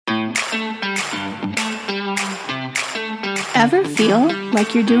Ever feel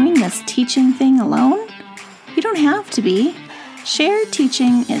like you're doing this teaching thing alone? You don't have to be. Shared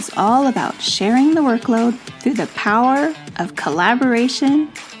teaching is all about sharing the workload through the power of collaboration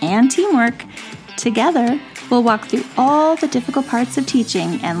and teamwork. Together, we'll walk through all the difficult parts of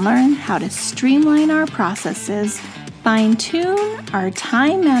teaching and learn how to streamline our processes, fine-tune our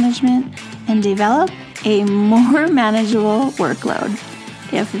time management, and develop a more manageable workload.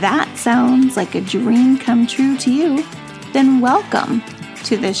 If that sounds like a dream come true to you, then welcome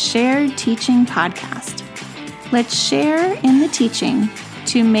to the Shared Teaching Podcast. Let's share in the teaching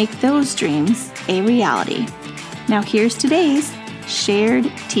to make those dreams a reality. Now here's today's Shared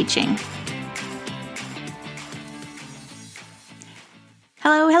Teaching.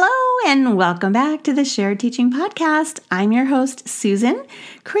 Hello, and welcome back to the Shared Teaching Podcast. I'm your host, Susan,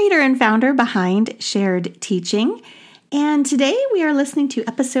 creator and founder behind Shared Teaching. And today we are listening to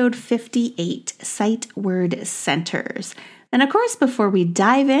episode 58, Sight Word Centers. And of course, before we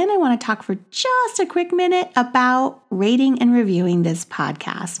dive in, I want to talk for just a quick minute about rating and reviewing this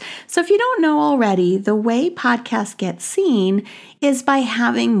podcast. So if you don't know already, the way podcasts get seen is by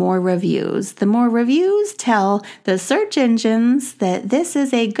having more reviews. The more reviews tell the search engines that this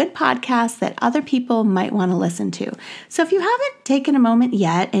is a good podcast that other people might want to listen to. So if you haven't taken a moment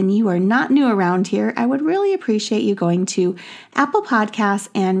yet and you are not new around here, I would really appreciate you going to Apple Podcasts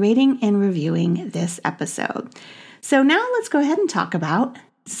and rating and reviewing this episode. So now let's go ahead and talk about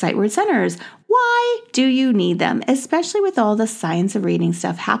sight word centers. Why do you need them, especially with all the science of reading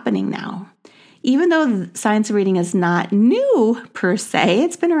stuff happening now? Even though science of reading is not new per se,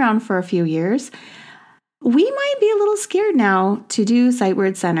 it's been around for a few years, we might be a little scared now to do sight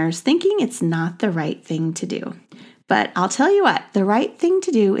word centers, thinking it's not the right thing to do. But I'll tell you what, the right thing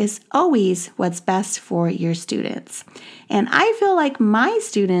to do is always what's best for your students. And I feel like my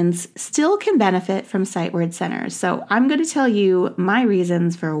students still can benefit from sight word centers. So I'm going to tell you my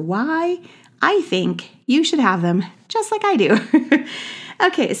reasons for why I think you should have them just like I do.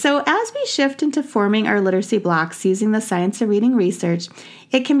 Okay, so as we shift into forming our literacy blocks using the science of reading research,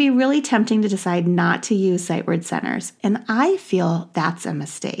 it can be really tempting to decide not to use sight word centers, and I feel that's a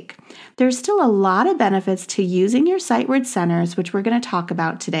mistake. There's still a lot of benefits to using your sight word centers, which we're going to talk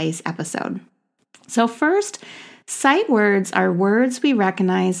about today's episode. So first, sight words are words we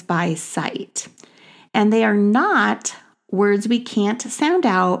recognize by sight, and they are not words we can't sound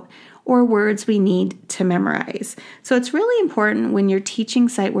out or words we need to memorize. So it's really important when you're teaching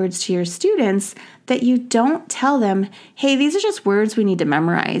sight words to your students that you don't tell them, hey, these are just words we need to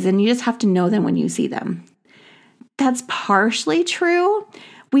memorize and you just have to know them when you see them. That's partially true.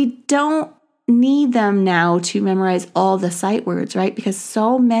 We don't need them now to memorize all the sight words, right? Because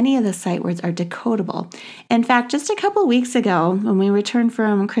so many of the sight words are decodable. In fact, just a couple weeks ago, when we returned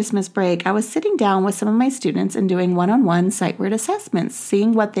from Christmas break, I was sitting down with some of my students and doing one-on-one sight word assessments,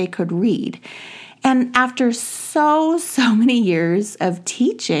 seeing what they could read. And after so many years of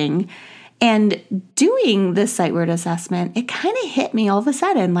teaching and doing this sight word assessment, it kind of hit me all of a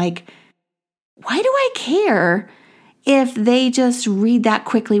sudden, like, why do I care if they just read that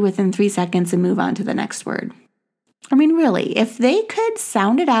quickly within 3 seconds and move on to the next word? I mean, really, if they could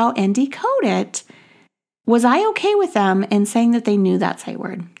sound it out and decode it, was I okay with them in saying that they knew that sight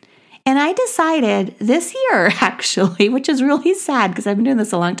word? And I decided this year, actually, which is really sad because I've been doing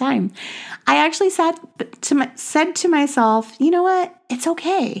this a long time, I actually said to myself, you know what? It's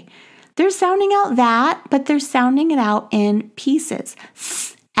okay. They're sounding out that, but they're sounding it out in pieces.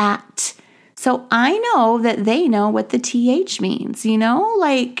 At. So I know that they know what the TH means, and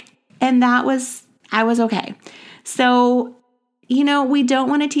I was okay. So, we don't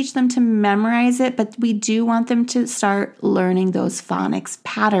want to teach them to memorize it, but we do want them to start learning those phonics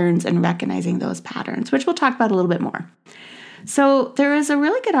patterns and recognizing those patterns, which we'll talk about a little bit more. So there is a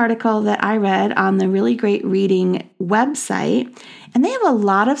really good article that I read on the Really Great Reading website, and they have a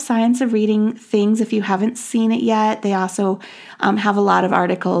lot of science of reading things if you haven't seen it yet. They also have a lot of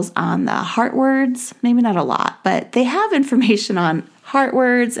articles on the heart words, maybe not a lot, but they have information on heart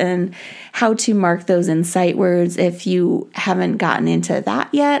words and how to mark those in sight words. If you haven't gotten into that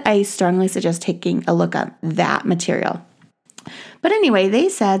yet, I strongly suggest taking a look at that material. But anyway, they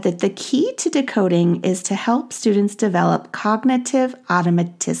said that the key to decoding is to help students develop cognitive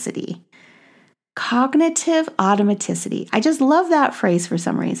automaticity. Cognitive automaticity. I just love that phrase for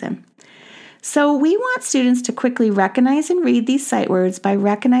some reason. So we want students to quickly recognize and read these sight words by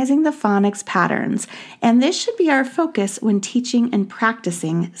recognizing the phonics patterns. And this should be our focus when teaching and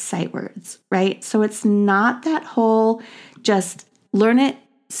practicing sight words, right? So it's not that whole just learn it,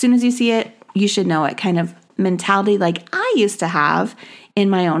 as soon as you see it, you should know it kind of mentality like I used to have in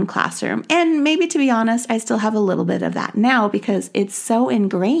my own classroom. And maybe, to be honest, I still have a little bit of that now because it's so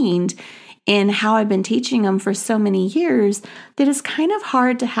ingrained in how I've been teaching them for so many years that it's kind of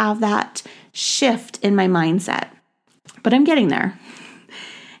hard to have that shift in my mindset. But I'm getting there.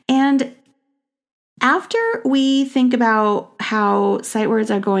 And after we think about how sight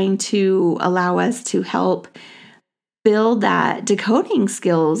words are going to allow us to help build that decoding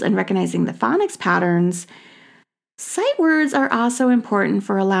skills and recognizing the phonics patterns, sight words are also important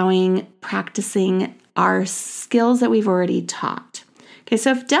for allowing practicing our skills that we've already taught. Okay,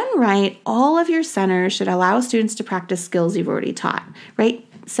 so if done right, all of your centers should allow students to practice skills you've already taught, right?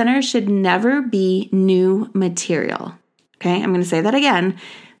 Centers should never be new material. Okay, I'm going to say that again.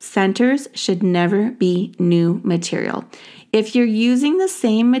 Centers should never be new material. If you're using the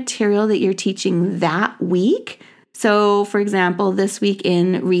same material that you're teaching that week, so for example, this week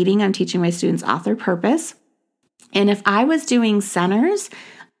in reading, I'm teaching my students author purpose. And if I was doing centers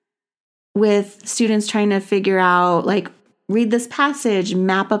with students trying to figure out, like, read this passage,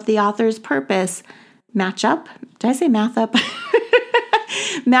 map up the author's purpose, match up. Did I say math up?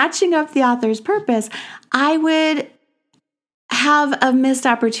 Matching up the author's purpose, I would have a missed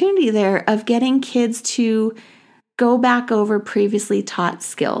opportunity there of getting kids to go back over previously taught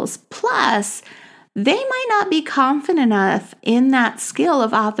skills. Plus, they might not be confident enough in that skill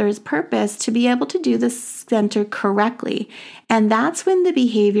of author's purpose to be able to do the center correctly. And that's when the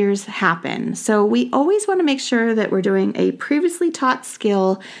behaviors happen. So we always want to make sure that we're doing a previously taught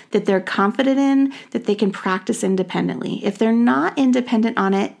skill that they're confident in, that they can practice independently. If they're not independent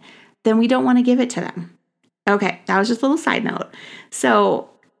on it, then we don't want to give it to them. Okay, that was just a little side note. So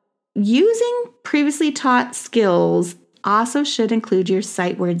using previously taught skills also should include your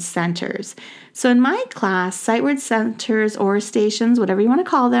sight word centers. So in my class, sight word centers or stations, whatever you want to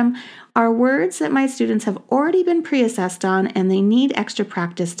call them, are words that my students have already been pre-assessed on and they need extra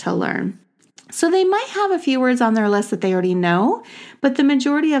practice to learn. So they might have a few words on their list that they already know, but the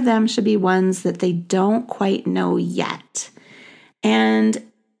majority of them should be ones that they don't quite know yet. And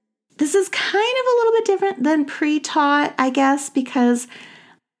this is kind of a little bit different than pre-taught, I guess, because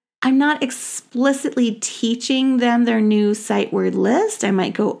I'm not explicitly teaching them their new sight word list. I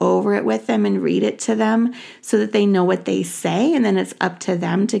might go over it with them and read it to them so that they know what they say, and then it's up to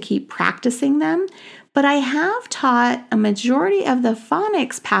them to keep practicing them. But I have taught a majority of the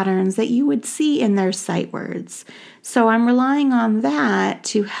phonics patterns that you would see in their sight words. So I'm relying on that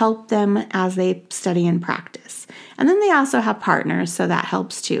to help them as they study and practice. And then they also have partners, so that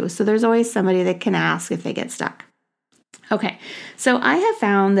helps too. So there's always somebody that can ask if they get stuck. Okay, so I have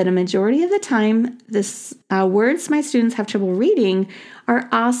found that a majority of the time, words my students have trouble reading are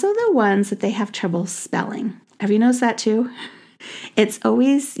also the ones that they have trouble spelling. Have you noticed that too? It's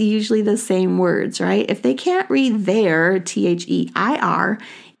always usually the same words, right? If they can't read their, THEIR,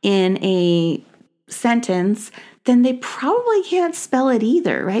 in a sentence, then they probably can't spell it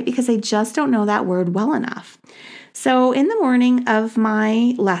either, right? Because they just don't know that word well enough. So in the morning of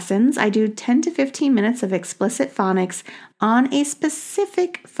my lessons, I do 10 to 15 minutes of explicit phonics on a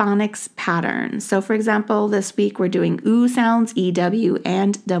specific phonics pattern. So for example, this week we're doing OO sounds, EW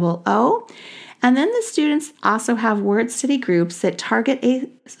and OO. And then the students also have word study groups that target a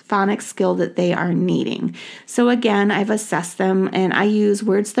phonics skill that they are needing. So again, I've assessed them and I use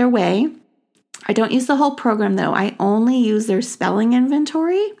Words Their Way. I don't use the whole program though. I only use their spelling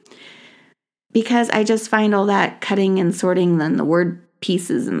inventory, because I just find all that cutting and sorting and the word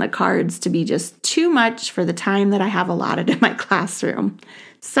pieces and the cards to be just too much for the time that I have allotted in my classroom.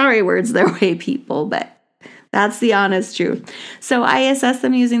 Sorry, Words Their Way people, but that's the honest truth. So I assess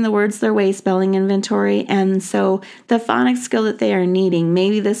them using the Words Their Way spelling inventory. And so the phonics skill that they are needing,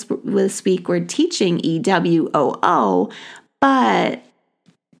 maybe this week we're teaching EWOO, but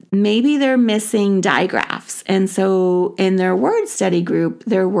maybe they're missing digraphs. And so in their word study group,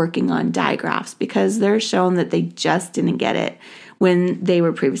 they're working on digraphs because they're shown that they just didn't get it when they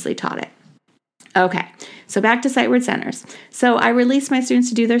were previously taught it. Okay, so back to sight word centers. So I release my students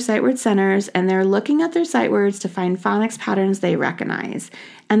to do their sight word centers, and they're looking at their sight words to find phonics patterns they recognize.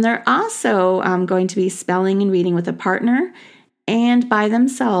 And they're also going to be spelling and reading with a partner and by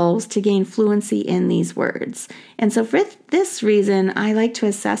themselves to gain fluency in these words. And so for this reason, I like to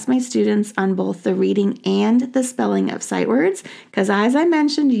assess my students on both the reading and the spelling of sight words, because as I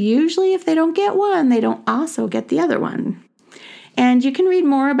mentioned, usually if they don't get one, they don't also get the other one. And you can read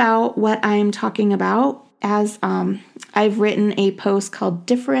more about what I'm talking about as I've written a post called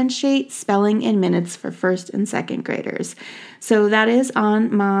Differentiate Spelling in Minutes for First and Second Graders. So that is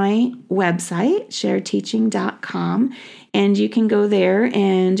on my website, sharedteaching.com. And you can go there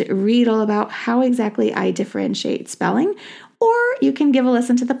and read all about how exactly I differentiate spelling, or you can give a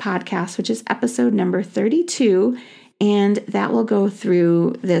listen to the podcast, which is episode number 32, and that will go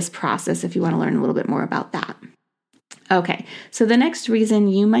through this process if you want to learn a little bit more about that. Okay, so the next reason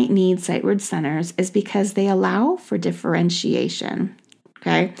you might need sight word centers is because they allow for differentiation.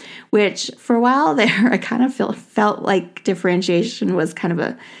 Okay, which for a while there, I kind of felt like differentiation was kind of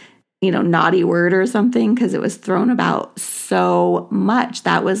a naughty word or something because it was thrown about so much.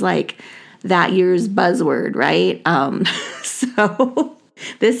 That was like that year's buzzword, right? So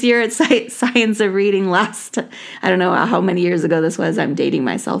this year at Science of Reading I don't know how many years ago this was. I'm dating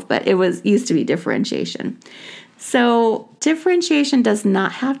myself, but used to be differentiation. So differentiation does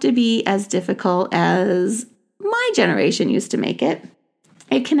not have to be as difficult as my generation used to make it.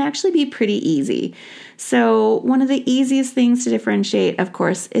 It can actually be pretty easy. So one of the easiest things to differentiate, of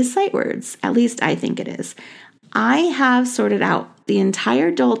course, is sight words. At least I think it is. I have sorted out the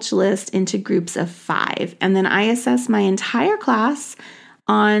entire Dolch list into groups of 5, and then I assess my entire class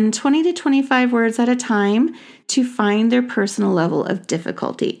on 20 to 25 words at a time to find their personal level of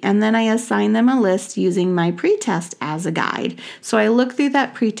difficulty. And then I assign them a list using my pretest as a guide. So I look through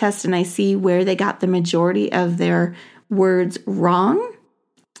that pretest and I see where they got the majority of their words wrong.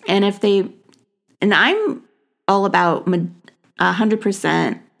 And I'm all about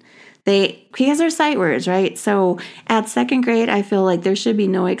 100%, because they're sight words, right? So at second grade, I feel like there should be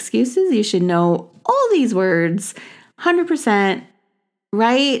no excuses. You should know all these words 100%,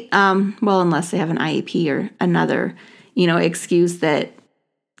 right? Well, unless they have an IEP or another, excuse that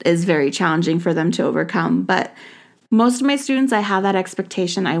is very challenging for them to overcome. But most of my students, I have that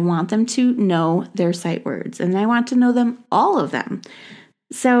expectation. I want them to know their sight words, and I want to know them, all of them.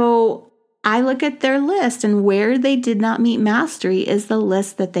 So I look at their list, and where they did not meet mastery is the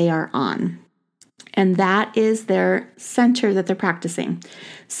list that they are on. And that is their center that they're practicing.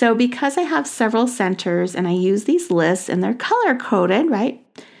 So because I have several centers and I use these lists and they're color coded, right?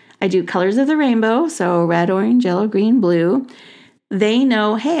 I do colors of the rainbow, so red, orange, yellow, green, blue. They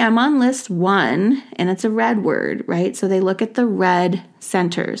know, hey, I'm on list 1 and it's a red word, right? So they look at the red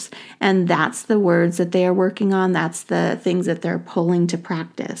centers, and that's the words that they are working on. That's the things that they're pulling to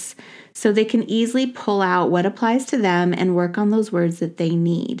practice. So they can easily pull out what applies to them and work on those words that they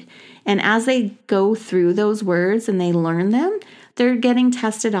need. And as they go through those words and they learn them, they're getting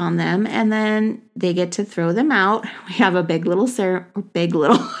tested on them, and then they get to throw them out. We have a they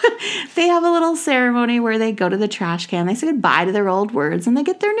have a little ceremony where they go to the trash can. They say goodbye to their old words and they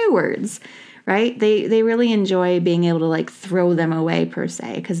get their new words, right? They really enjoy being able to throw them away per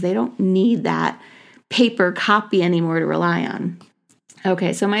se, because they don't need that paper copy anymore to rely on.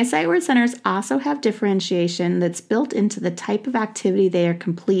 Okay, so my sight word centers also have differentiation that's built into the type of activity they are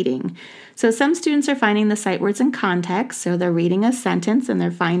completing. So some students are finding the sight words in context, so they're reading a sentence and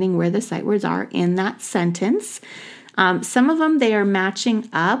they're finding where the sight words are in that sentence. Some of them, they are matching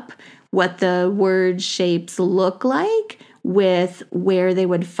up what the word shapes look like with where they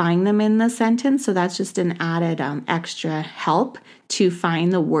would find them in the sentence. So that's just an added extra help to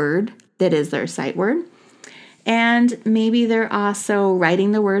find the word that is their sight word. And maybe they're also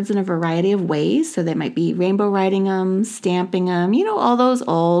writing the words in a variety of ways. So they might be rainbow writing them, stamping them, all those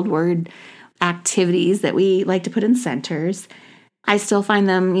old word activities that we like to put in centers. I still find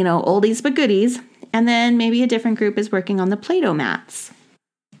them, oldies but goodies. And then maybe a different group is working on the Play-Doh mats.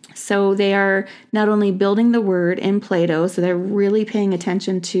 So they are not only building the word in Play-Doh, so they're really paying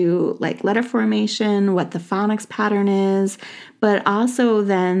attention to letter formation, what the phonics pattern is, but also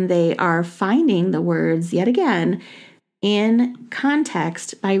then they are finding the words yet again in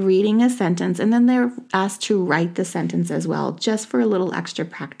context by reading a sentence, and then they're asked to write the sentence as well, just for a little extra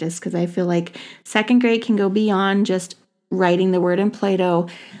practice, because I feel like second grade can go beyond just writing the word in Play-Doh.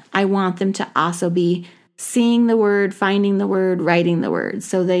 I want them to also be seeing the word, finding the word, writing the word.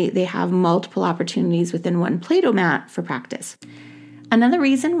 So they have multiple opportunities within one Play-Doh mat for practice. Another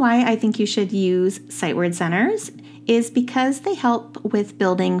reason why I think you should use sight word centers is because they help with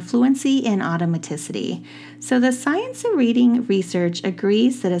building fluency and automaticity. So the Science of Reading research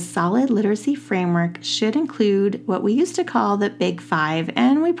agrees that a solid literacy framework should include what we used to call the Big Five,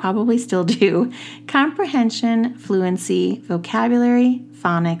 and we probably still do: comprehension, fluency, vocabulary,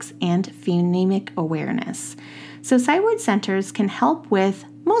 phonics, and phonemic awareness. So sight word centers can help with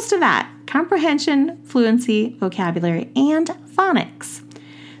most of that: comprehension, fluency, vocabulary, and phonics.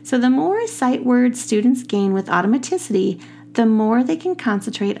 So the more sight words students gain with automaticity, the more they can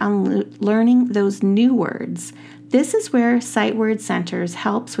concentrate on learning those new words. This is where sight word centers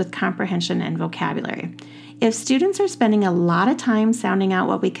helps with comprehension and vocabulary. If students are spending a lot of time sounding out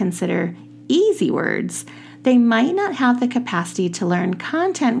what we consider easy words, they might not have the capacity to learn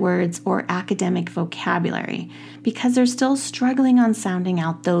content words or academic vocabulary because they're still struggling on sounding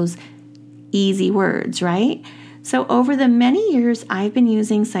out those easy words, right? So over the many years I've been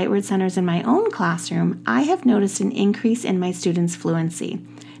using sight word centers in my own classroom, I have noticed an increase in my students' fluency.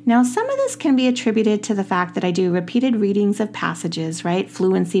 Now, some of this can be attributed to the fact that I do repeated readings of passages, right?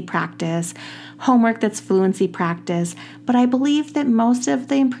 Fluency practice, homework that's fluency practice, but I believe that most of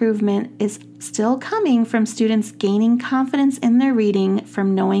the improvement is still coming from students gaining confidence in their reading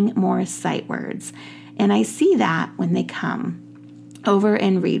from knowing more sight words. And I see that when they come over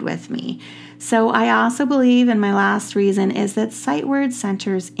and read with me. So I also believe, and my last reason is that sight word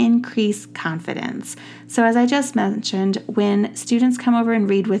centers increase confidence. So as I just mentioned, when students come over and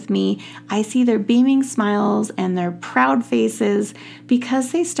read with me, I see their beaming smiles and their proud faces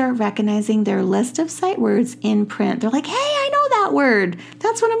because they start recognizing their list of sight words in print. They're like, hey, I know that word.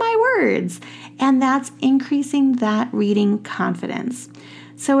 That's one of my words. And that's increasing that reading confidence.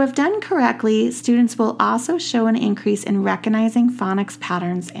 So if done correctly, students will also show an increase in recognizing phonics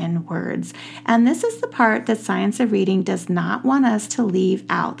patterns in words. And this is the part that Science of Reading does not want us to leave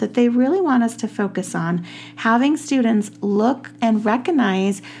out, that they really want us to focus on, having students look and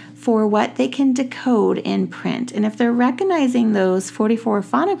recognize for what they can decode in print. And if they're recognizing those 44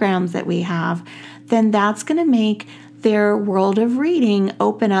 phonograms that we have, then that's going to make their world of reading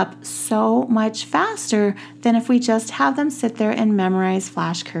open up so much faster than if we just have them sit there and memorize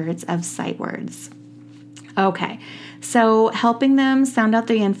flashcards of sight words. Okay, so helping them sound out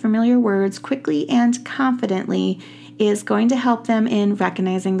the unfamiliar words quickly and confidently is going to help them in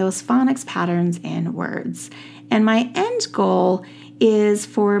recognizing those phonics patterns in words. And my end goal is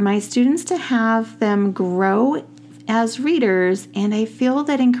for my students to have them grow as readers, and I feel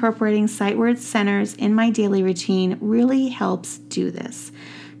that incorporating sight word centers in my daily routine really helps do this.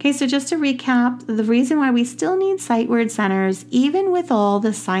 Okay, so just to recap, the reason why we still need sight word centers, even with all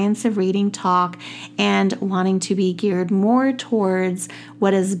the Science of Reading talk and wanting to be geared more towards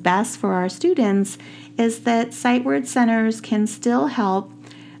what is best for our students, is that sight word centers can still help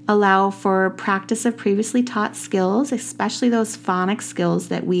allow for practice of previously taught skills, especially those phonics skills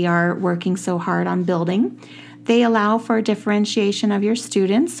that we are working so hard on building. They allow for differentiation of your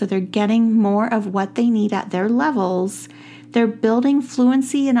students, so they're getting more of what they need at their levels. They're building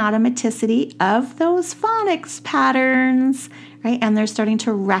fluency and automaticity of those phonics patterns, right? And they're starting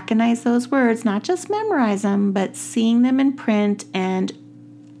to recognize those words, not just memorize them, but seeing them in print and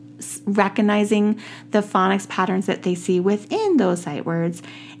recognizing the phonics patterns that they see within those sight words.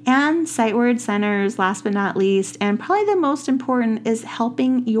 And sight word centers, last but not least, and probably the most important, is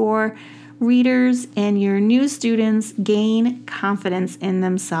helping your readers and your new students gain confidence in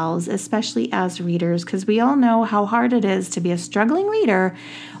themselves, especially as readers, because we all know how hard it is to be a struggling reader,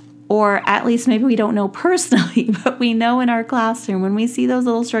 or at least maybe we don't know personally, but we know in our classroom when we see those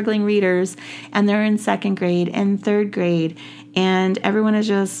little struggling readers and they're in second grade and third grade and everyone is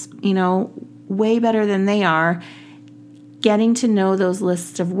just, way better than they are. Getting to know those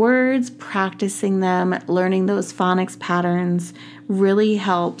lists of words, practicing them, learning those phonics patterns really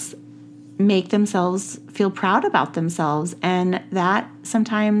helps make themselves feel proud about themselves. And that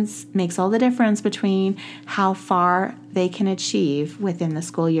sometimes makes all the difference between how far they can achieve within the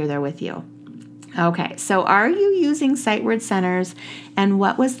school year they're with you. Okay, so are you using sight word centers, and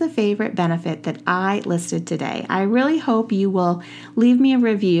what was the favorite benefit that I listed today? I really hope you will leave me a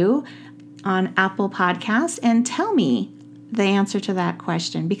review on Apple Podcasts and tell me the answer to that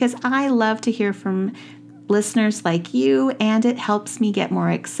question, because I love to hear from listeners like you, and it helps me get more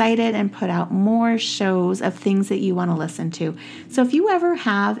excited and put out more shows of things that you want to listen to. So if you ever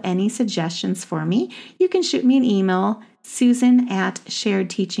have any suggestions for me, you can shoot me an email,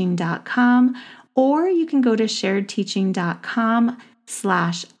 susan@sharedteaching.com, or you can go to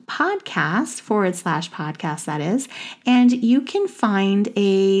sharedteaching.com/podcast, that is, and you can find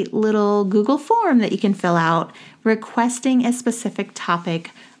a little Google form that you can fill out requesting a specific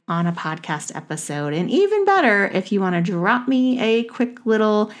topic on a podcast episode. And even better, if you want to drop me a quick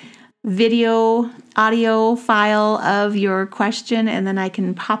little audio file of your question, and then I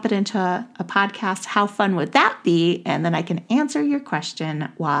can pop it into a podcast. How fun would that be? And then I can answer your question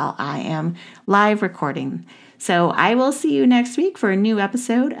while I am live recording. So I will see you next week for a new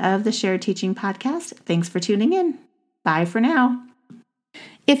episode of the Shared Teaching Podcast. Thanks for tuning in. Bye for now.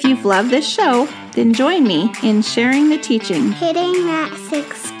 If you've loved this show, then join me in sharing the teaching, hitting that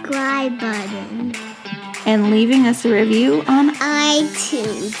subscribe button, and leaving us a review on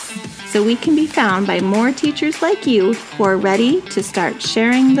iTunes, so we can be found by more teachers like you who are ready to start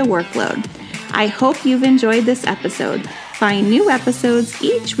sharing the workload. I hope you've enjoyed this episode. Find new episodes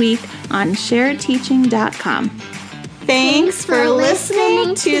each week on sharedteaching.com. Thanks for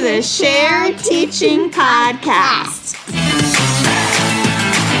listening to the Shared Teaching Podcast.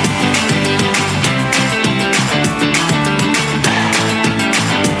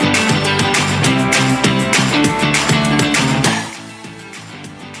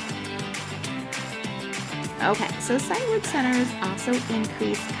 Okay, so sight word centers also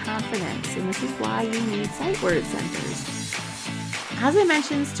increase confidence, and this is why you need sight word centers. As I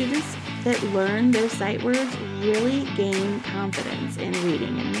mentioned, students that learn their sight words really gain confidence in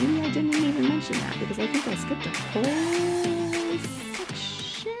reading, and maybe I didn't even mention that because I think I skipped a whole